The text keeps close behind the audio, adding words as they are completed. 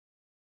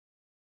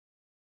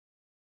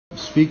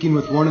speaking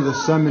with one of the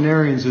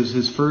seminarians. It was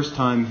his first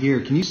time here.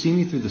 Can you see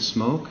me through the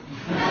smoke?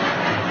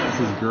 This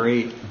is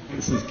great.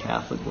 This is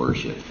Catholic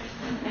worship.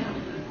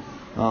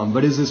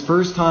 But it's his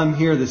first time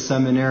here, the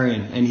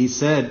seminarian. And he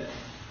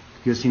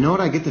goes, you know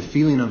what I get the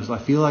feeling of? Is I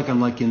feel like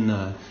I'm like in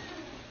the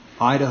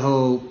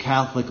Idaho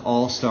Catholic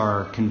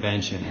All-Star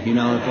Convention. You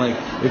know,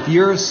 if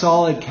you're a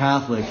solid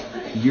Catholic,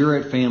 you're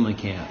at family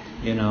camp.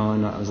 You know,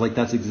 and I was like,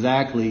 that's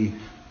exactly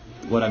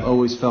what I've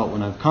always felt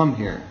when I've come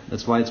here.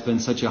 That's why it's been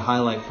such a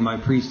highlight for my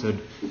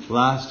priesthood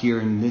last year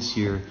and this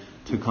year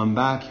to come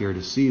back here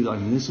to see. I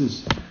mean, this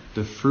is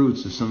the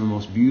fruits of some of the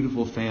most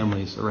beautiful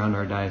families around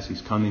our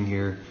diocese coming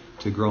here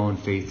to grow in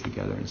faith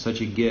together. And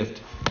such a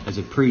gift as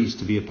a priest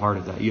to be a part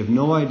of that. You have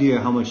no idea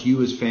how much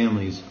you as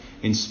families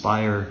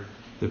inspire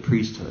the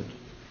priesthood,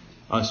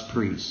 us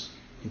priests.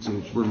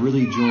 We're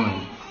really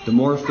joined. The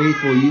more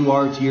faithful you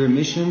are to your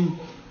mission,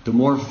 the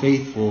more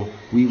faithful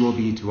we will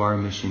be to our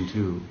mission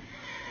too.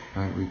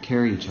 Right? We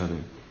carry each other.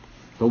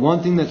 But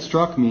one thing that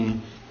struck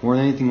me more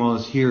than anything while I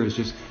was here is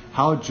just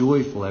how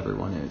joyful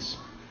everyone is.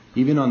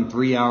 Even on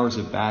 3 hours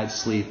of bad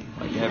sleep,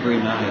 like every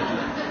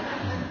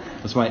night.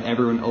 That's why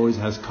everyone always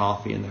has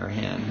coffee in their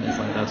hand. It's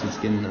like that's what's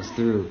getting us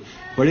through.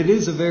 But it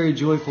is a very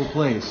joyful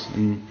place.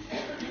 And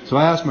so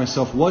I asked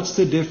myself, what's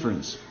the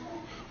difference?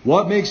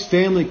 What makes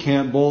family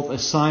camp both a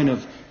sign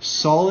of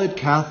solid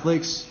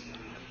Catholics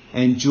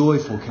and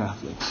joyful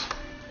Catholics?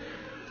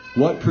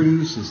 What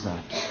produces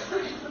that?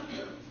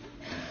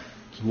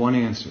 There's one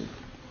answer.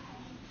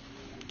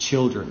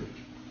 Children.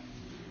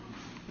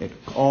 It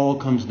all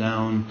comes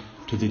down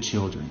to the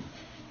children.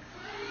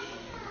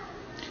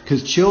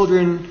 Because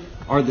children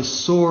are the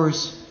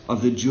source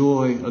of the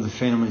joy of the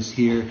families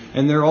here.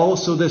 And they're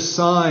also the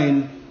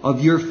sign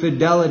of your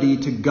fidelity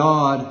to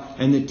God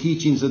and the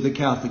teachings of the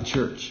Catholic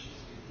Church.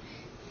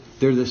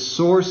 They're the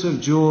source of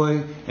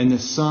joy and the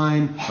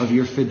sign of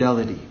your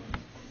fidelity.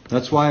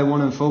 That's why I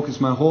want to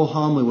focus my whole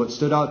homily. What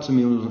stood out to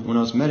me when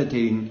I was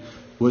meditating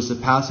was the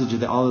passage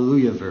of the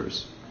Alleluia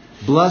verse.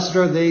 Blessed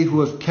are they who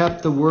have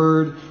kept the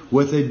word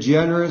with a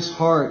generous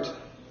heart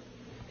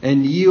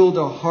and yield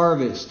a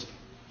harvest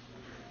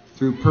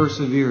through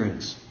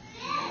perseverance.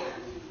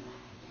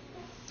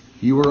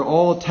 You are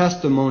all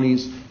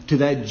testimonies to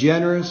that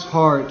generous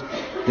heart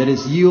that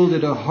has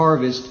yielded a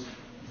harvest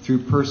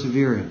through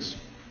perseverance.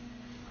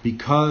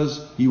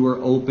 Because you are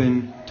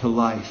open to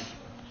life.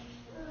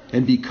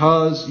 And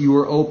because you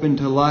are open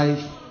to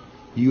life,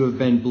 you have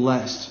been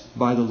blessed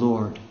by the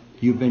Lord.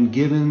 You've been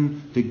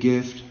given the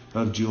gift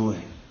of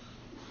joy.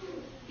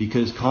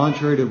 Because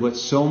contrary to what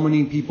so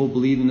many people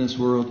believe in this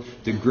world,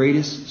 the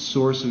greatest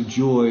source of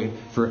joy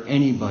for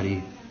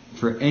anybody,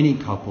 for any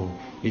couple,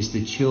 is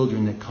the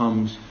children that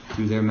comes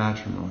through their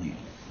matrimony.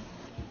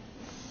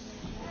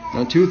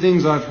 Now, two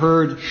things I've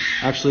heard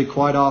actually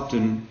quite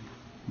often,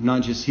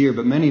 not just here,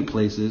 but many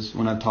places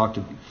when I've talked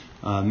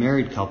to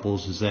married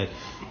couples, is that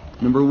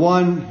number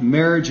one,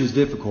 marriage is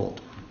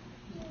difficult.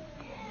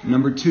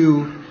 Number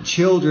two,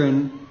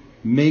 children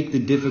make the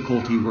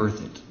difficulty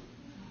worth it.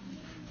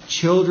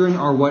 Children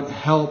are what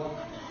help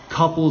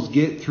couples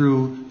get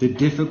through the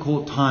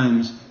difficult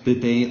times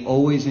that they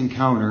always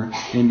encounter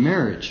in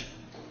marriage.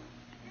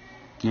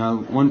 You know,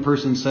 one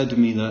person said to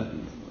me a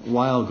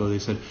while ago, they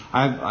said,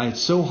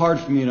 it's so hard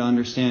for me to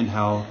understand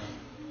how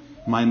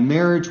my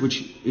marriage,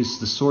 which is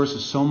the source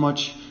of so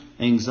much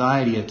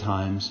anxiety at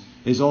times,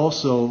 is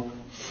also,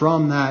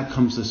 from that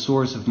comes the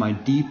source of my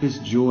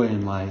deepest joy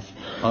in life,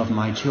 of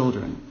my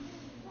children.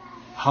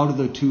 How do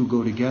the two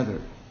go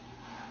together?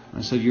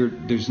 I said,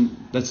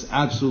 that's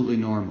absolutely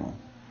normal.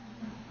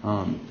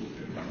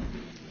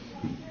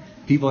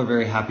 People are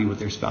very happy with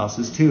their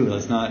spouses too.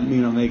 Let's not,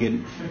 make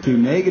it too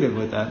negative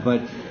with that.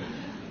 But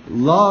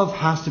love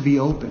has to be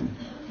open,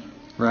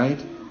 right?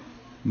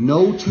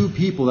 No two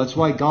people. That's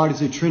why God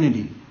is a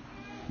Trinity.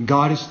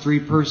 God is three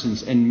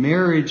persons. And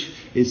marriage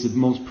is the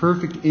most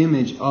perfect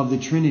image of the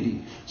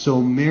Trinity. So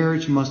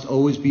marriage must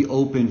always be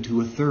open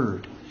to a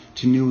third,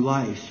 to new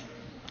life.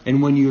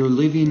 And when you're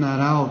living that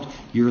out,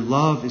 your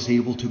love is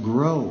able to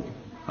grow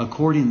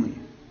accordingly.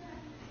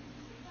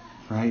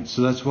 Right?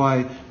 So that's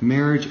why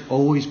marriage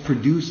always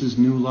produces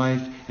new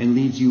life and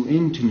leads you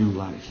into new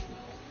life.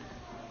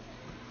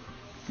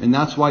 And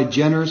that's why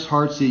generous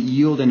hearts that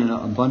yield an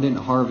abundant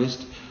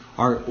harvest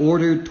are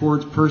ordered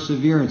towards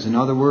perseverance. In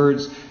other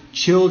words,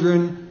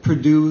 children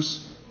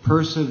produce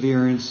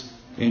perseverance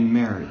in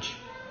marriage.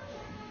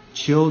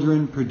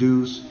 Children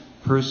produce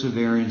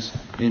perseverance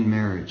in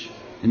marriage.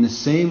 In the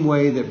same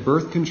way that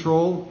birth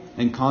control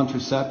and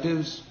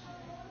contraceptives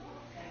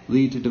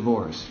lead to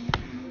divorce.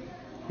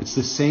 It's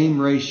the same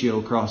ratio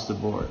across the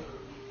board.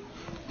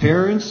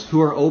 Parents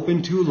who are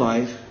open to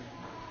life,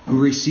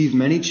 who receive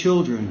many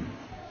children,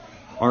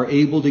 are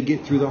able to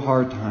get through the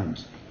hard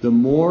times. The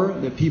more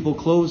that people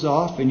close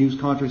off and use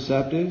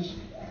contraceptives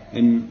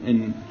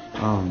and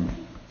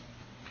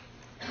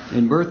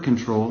birth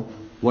control,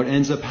 what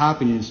ends up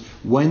happening is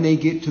when they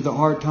get to the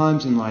hard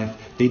times in life,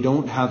 they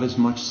don't have as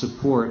much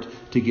support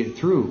to get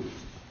through.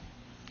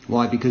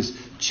 Why? Because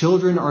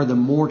children are the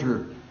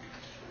mortar.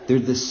 They're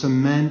the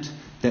cement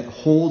that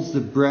holds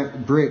the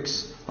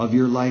bricks of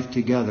your life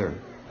together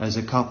as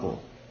a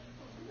couple.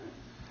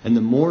 And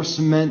the more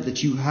cement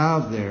that you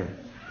have there,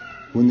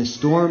 when the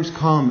storms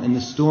come, and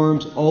the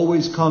storms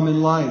always come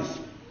in life,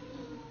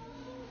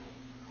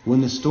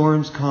 when the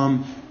storms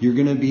come, you're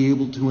going to be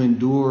able to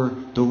endure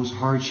those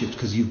hardships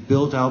because you've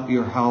built out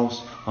your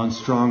house on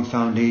strong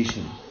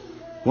foundation.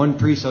 One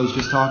priest I was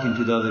just talking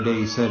to the other day,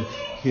 he said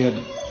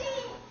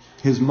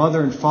his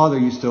mother and father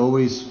used to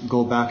always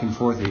go back and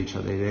forth at each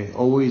other. They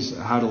always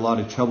had a lot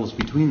of troubles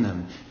between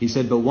them. He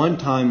said, but one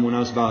time when I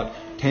was about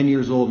 10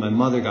 years old, my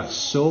mother got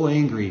so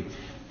angry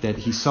that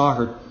he saw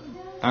her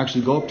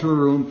actually go up to her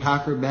room,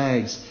 pack her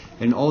bags,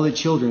 and all the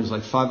children, it was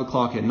like 5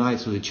 o'clock at night,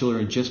 so the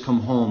children had just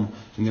come home,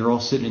 and they're all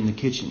sitting in the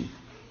kitchen.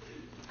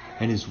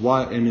 And his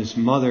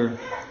mother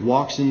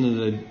walks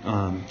into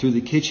through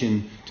the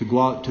kitchen to go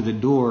out to the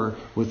door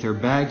with their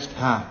bags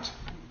packed.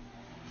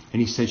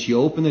 And he said she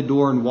opened the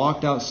door and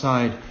walked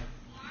outside,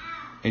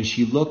 and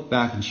she looked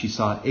back and she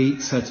saw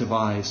 8 sets of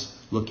eyes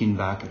looking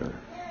back at her.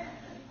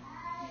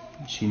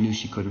 She knew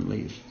she couldn't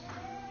leave.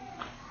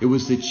 It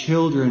was the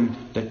children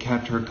that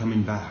kept her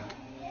coming back.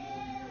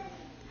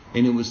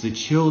 And it was the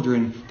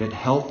children that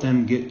helped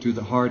them get through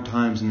the hard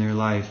times in their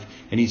life.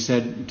 And he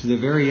said to the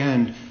very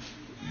end,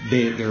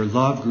 their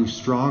love grew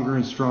stronger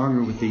and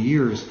stronger with the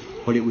years.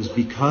 But it was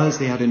because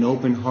they had an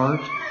open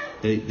heart,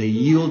 they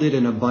yielded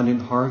an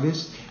abundant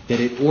harvest, that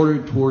it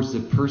ordered towards the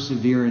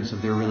perseverance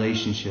of their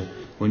relationship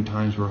when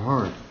times were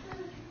hard.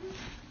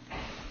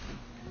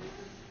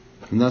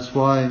 And that's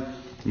why,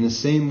 in the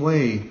same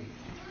way,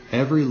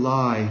 every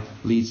lie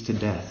leads to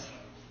death.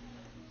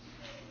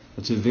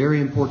 That's a very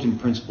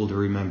important principle to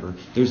remember.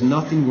 There's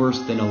nothing worse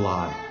than a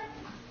lie.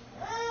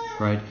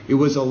 Right? It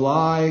was a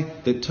lie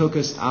that took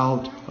us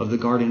out of the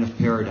Garden of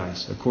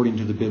Paradise, according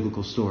to the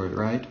biblical story,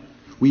 right?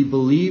 We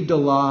believed a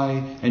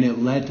lie and it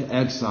led to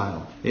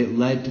exile. It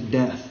led to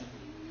death.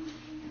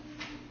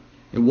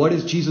 And what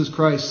does Jesus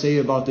Christ say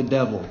about the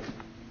devil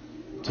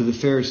to the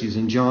Pharisees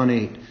in John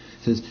 8? It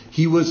says,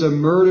 he was a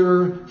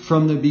murderer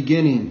from the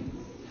beginning,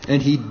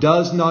 and he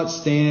does not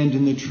stand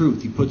in the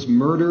truth. He puts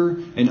murder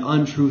and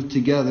untruth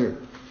together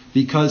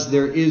because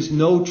there is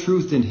no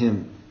truth in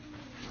him.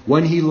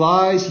 When he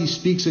lies, he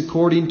speaks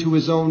according to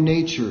his own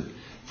nature,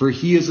 for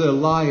he is a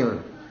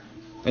liar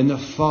and the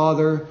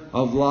father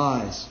of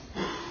lies.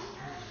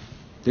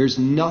 There's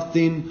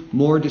nothing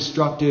more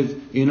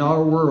destructive in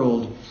our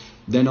world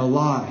than a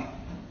lie.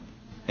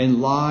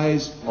 And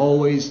lies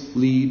always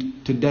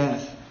lead to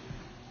death.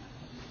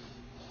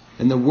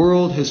 And the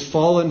world has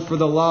fallen for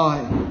the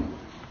lie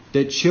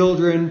that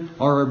children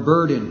are a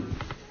burden,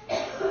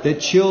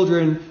 that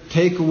children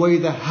take away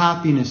the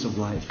happiness of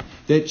life,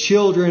 that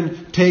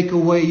children take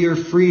away your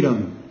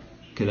freedom.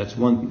 Okay, that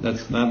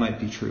might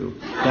be true.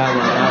 That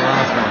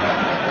last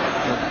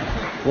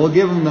one. We'll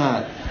give them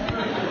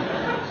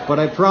that. But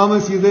I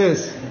promise you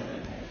this,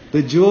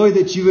 the joy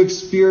that you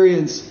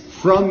experience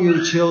from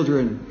your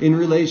children in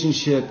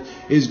relationship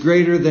is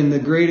stronger than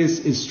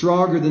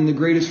the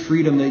greatest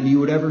freedom that you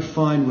would ever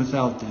find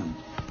without them.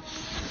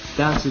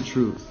 That's the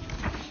truth.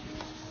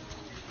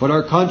 But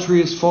our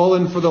country has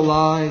fallen for the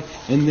lie,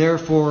 and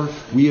therefore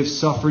we have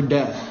suffered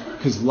death.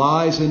 Because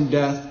lies and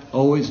death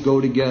always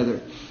go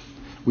together.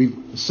 We've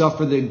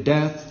suffered the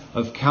death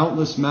of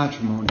countless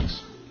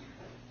matrimonies.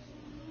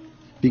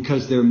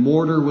 Because their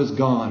mortar was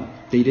gone.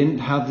 They didn't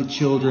have the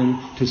children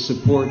to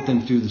support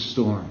them through the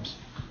storms.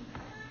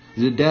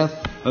 The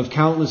death of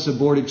countless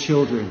aborted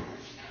children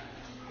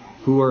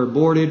who are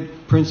aborted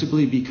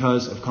principally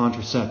because of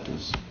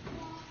contraceptives.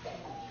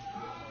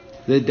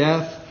 The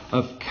death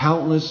of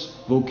countless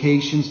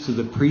vocations to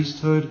the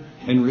priesthood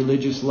and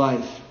religious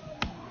life.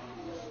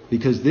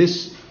 Because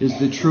this is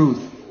the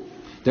truth,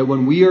 that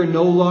when we are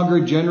no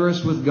longer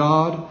generous with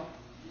God,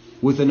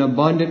 with an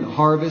abundant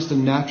harvest of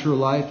natural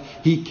life,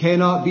 He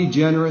cannot be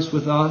generous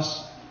with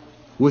us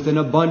with an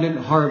abundant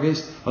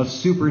harvest of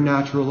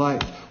supernatural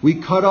life.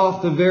 We cut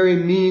off the very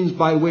means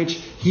by which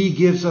He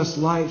gives us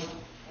life.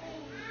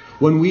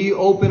 When we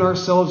open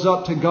ourselves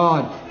up to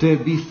God to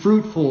be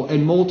fruitful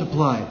and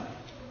multiply,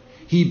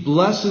 He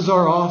blesses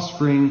our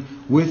offspring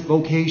with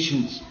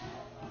vocations.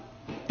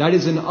 That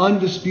is an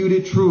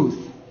undisputed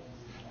truth.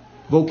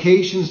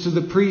 Vocations to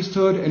the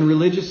priesthood and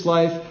religious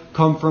life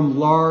come from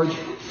large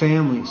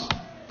families,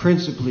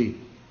 principally.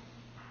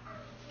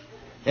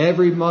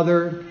 Every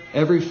mother,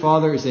 every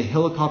father is a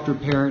helicopter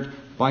parent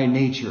by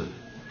nature.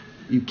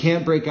 You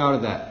can't break out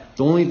of that.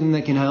 The only thing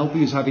that can help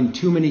you is having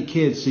too many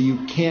kids, so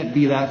you can't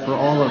be that for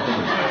all of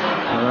them.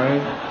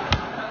 Alright?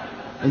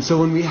 And so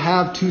when we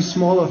have too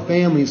small of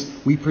families,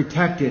 we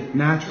protect it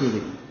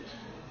naturally.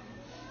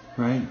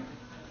 Right?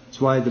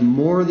 That's why the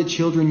more the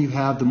children you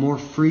have, the more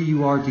free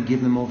you are to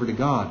give them over to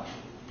God.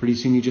 Pretty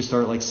soon you just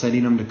start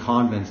sending them to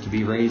convents to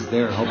be raised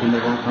there, hoping they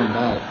won't come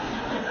back.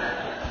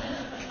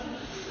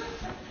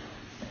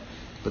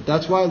 But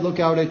that's why I look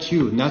out at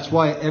you. And that's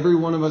why every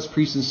one of us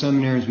priests and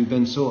seminaries, we've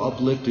been so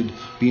uplifted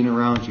being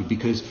around you.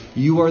 Because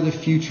you are the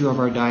future of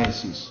our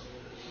diocese.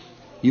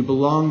 You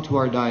belong to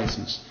our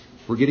diocese.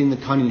 We're getting the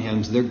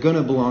Cunninghams. They're going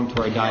to belong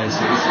to our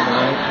diocese. All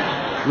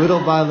right?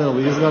 Little by little.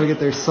 We just got to get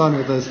their son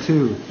with us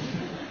too.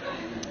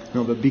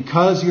 No, but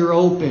because you're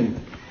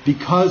open,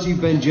 because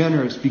you've been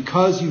generous,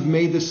 because you've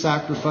made the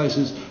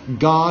sacrifices,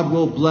 God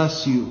will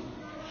bless you.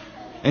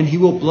 And He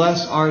will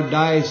bless our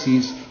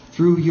diocese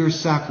through your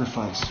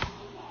sacrifice.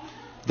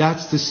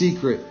 That's the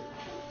secret.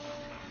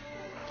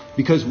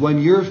 Because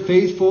when you're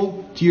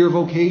faithful to your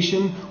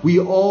vocation, we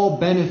all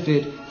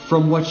benefit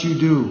from what you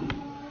do.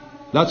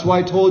 That's why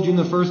I told you in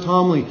the first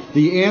homily,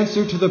 the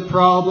answer to the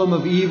problem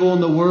of evil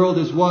in the world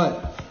is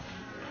what?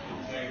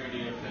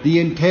 The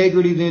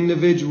integrity of the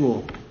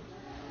individual.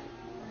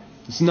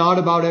 It's not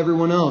about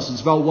everyone else.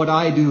 It's about what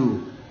I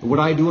do. What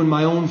I do in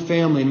my own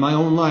family, in my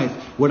own life.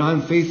 When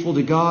I'm faithful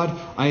to God,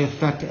 I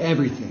affect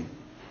everything.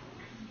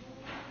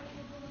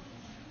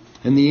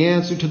 And the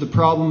answer to the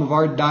problem of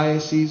our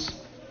diocese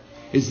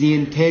is the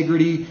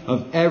integrity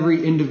of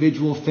every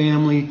individual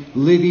family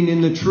living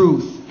in the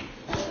truth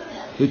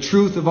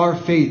of our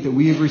faith that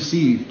we have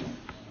received.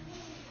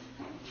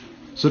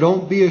 So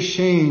don't be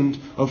ashamed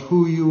of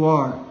who you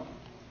are.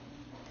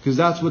 Because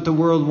that's what the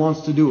world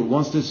wants to do. It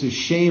wants to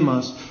shame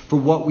us for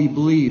what we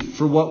believe,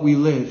 for what we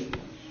live.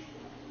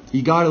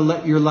 You got to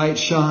let your light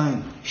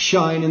shine.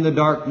 Shine in the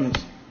darkness.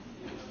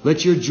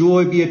 Let your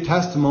joy be a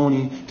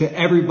testimony to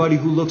everybody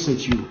who looks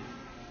at you.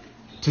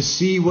 To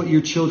see what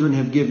your children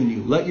have given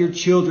you. Let your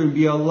children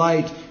be a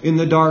light in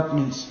the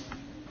darkness.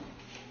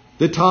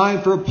 The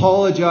time for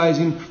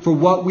apologizing for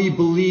what we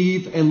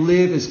believe and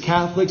live as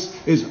Catholics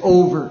is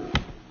over.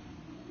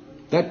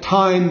 That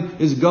time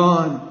is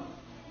gone.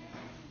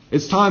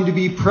 It's time to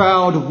be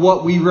proud of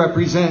what we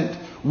represent.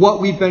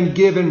 What we've been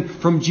given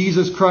from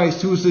Jesus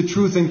Christ, who is the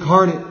truth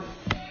incarnate.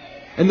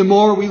 And the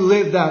more we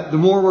live that, the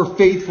more we're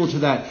faithful to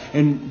that.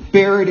 And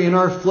bear it in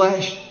our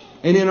flesh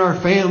and in our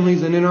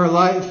families and in our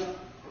life.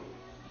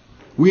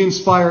 We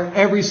inspire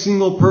every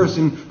single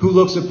person who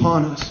looks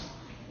upon us.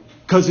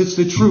 Because it's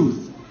the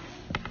truth.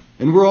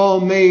 And we're all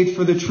made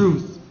for the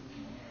truth.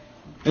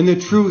 And the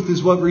truth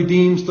is what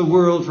redeems the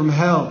world from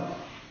hell.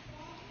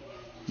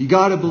 You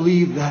got to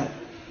believe that.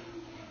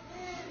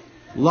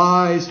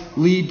 Lies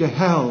lead to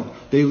hell.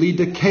 They lead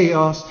to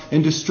chaos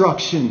and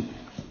destruction.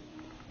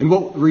 And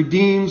what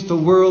redeems the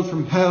world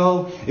from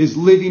hell is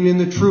living in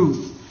the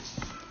truth.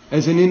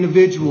 As an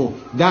individual,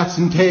 that's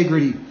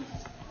integrity.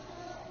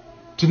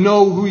 To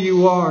know who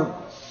you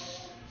are.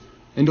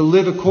 And to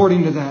live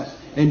according to that.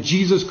 And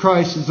Jesus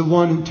Christ is the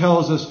one who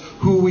tells us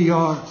who we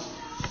are.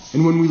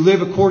 And when we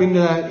live according to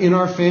that in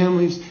our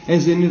families,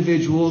 as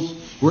individuals,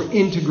 we're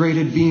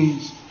integrated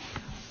beings.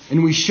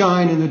 And we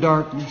shine in the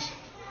darkness.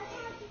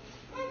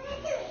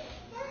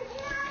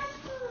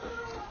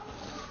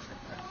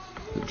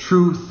 The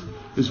truth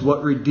is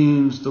what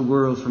redeems the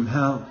world from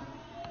hell.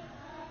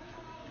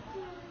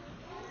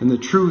 And the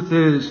truth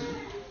is,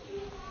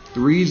 the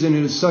reason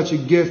it is such a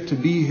gift to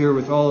be here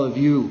with all of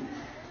you,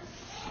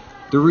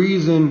 the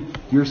reason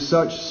you're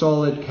such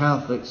solid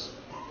Catholics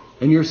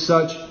and you're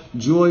such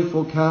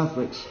joyful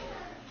Catholics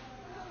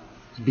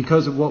is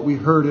because of what we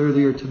heard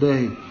earlier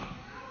today.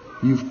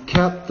 You've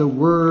kept the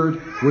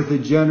word with a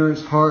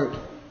generous heart,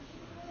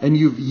 and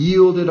you've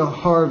yielded a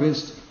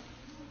harvest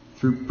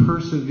through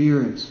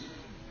perseverance.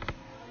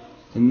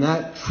 And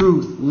that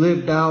truth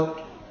lived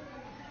out,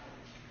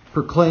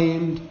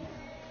 proclaimed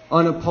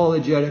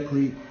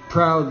unapologetically,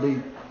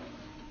 proudly,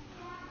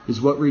 is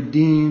what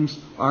redeems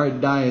our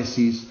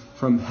diocese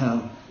from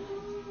hell.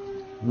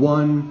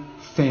 One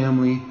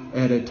family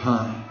at a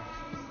time.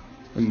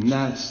 And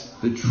that's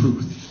the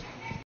truth.